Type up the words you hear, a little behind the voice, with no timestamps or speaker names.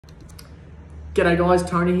G'day guys,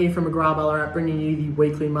 Tony here from McGrath, Ballarat, bringing you the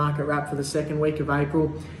weekly market wrap for the second week of April.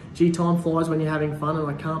 Gee, time flies when you're having fun, and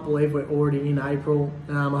I can't believe we're already in April.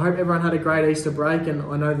 I hope everyone had a great Easter break, and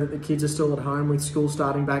I know that the kids are still at home with school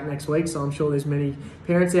starting back next week, so I'm sure there's many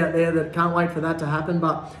parents out there that can't wait for that to happen.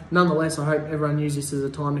 But nonetheless, I hope everyone uses this as a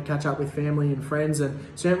time to catch up with family and friends and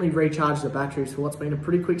certainly recharge the batteries for what's been a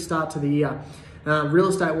pretty quick start to the year. Real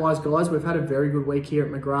estate wise, guys, we've had a very good week here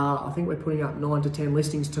at McGrath. I think we're putting up 9 to 10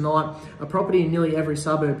 listings tonight, a property in nearly every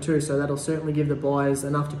suburb too, so that'll certainly give the buyers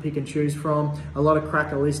enough to pick and choose from. A lot of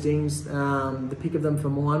cracker listings. The pick of them for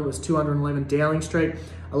mine was 211 Dowling Street,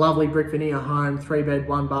 a lovely brick veneer home, 3-bed,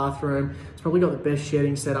 1-bathroom. It's probably got the best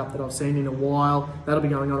shedding setup that I've seen in a while. That'll be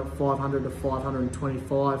going on at 500 to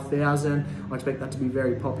 525,000. I expect that to be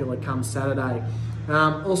very popular come Saturday.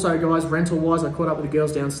 Also, guys, rental-wise, I caught up with the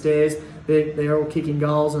girls downstairs. They're all kicking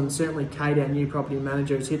goals, and certainly Kate, our new property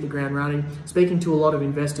manager, has hit the ground running, speaking to a lot of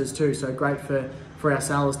investors too, so great for our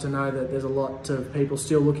sellers to know that there's a lot of people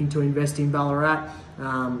still looking to invest in Ballarat,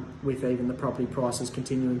 with even the property prices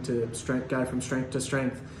continuing to go from strength to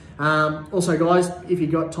strength. Also, guys, if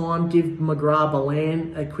you've got time, give McGrath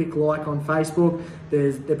Ballarat a quick like on Facebook.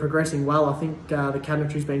 They're progressing well. I think the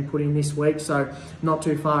cabinetry's been put in this week, so not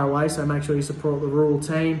too far away, so make sure you support the rural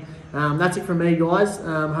team. That's it from me, guys.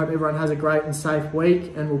 Hope everyone has a great and safe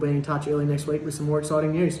week, and we'll be in touch early next week with some more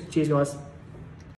exciting news. Cheers, guys.